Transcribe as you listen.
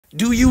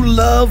Do you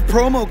love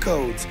promo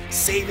codes?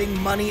 Saving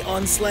money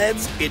on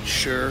sleds? It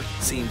sure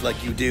seems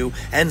like you do,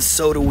 and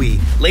so do we.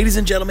 Ladies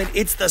and gentlemen,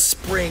 it's the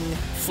Spring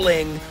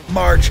Fling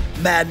March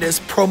Madness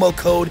promo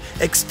code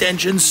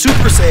extension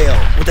super sale.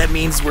 What that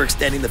means is we're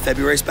extending the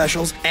February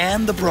specials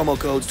and the promo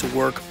codes to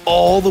work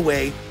all the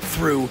way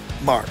through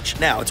March.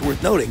 Now, it's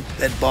worth noting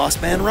that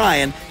Boss Man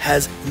Ryan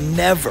has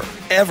never,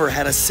 ever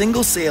had a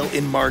single sale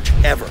in March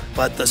ever,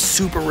 but the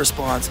super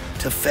response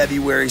to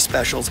February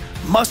specials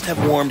must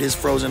have warmed his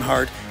frozen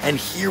heart, and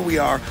here we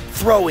are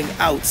throwing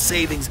out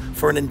savings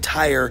for an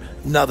entire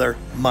another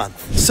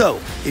month. So,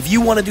 if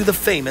you want to do the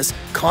famous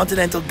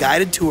Continental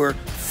guided tour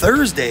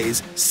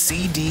Thursdays,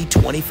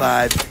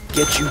 CD25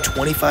 gets you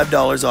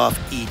 $25 off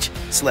each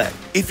sled.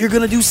 If you're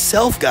gonna do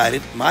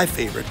self-guided, my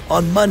favorite,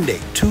 on Monday,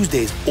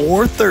 Tuesdays,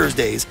 or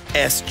Thursdays,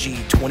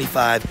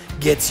 SG25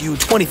 gets you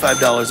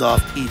 $25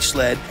 off each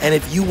sled. And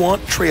if you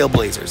want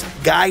TrailBlazers,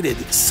 guided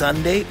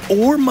Sunday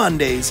or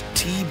Mondays,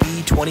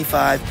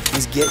 TB25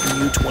 is getting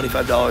you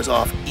 $25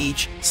 off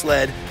each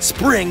sled.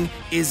 Spring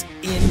is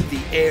in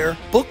the air.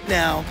 Book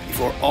now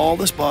before all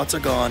the spots are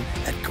gone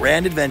at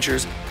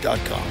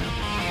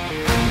GrandAdventures.com.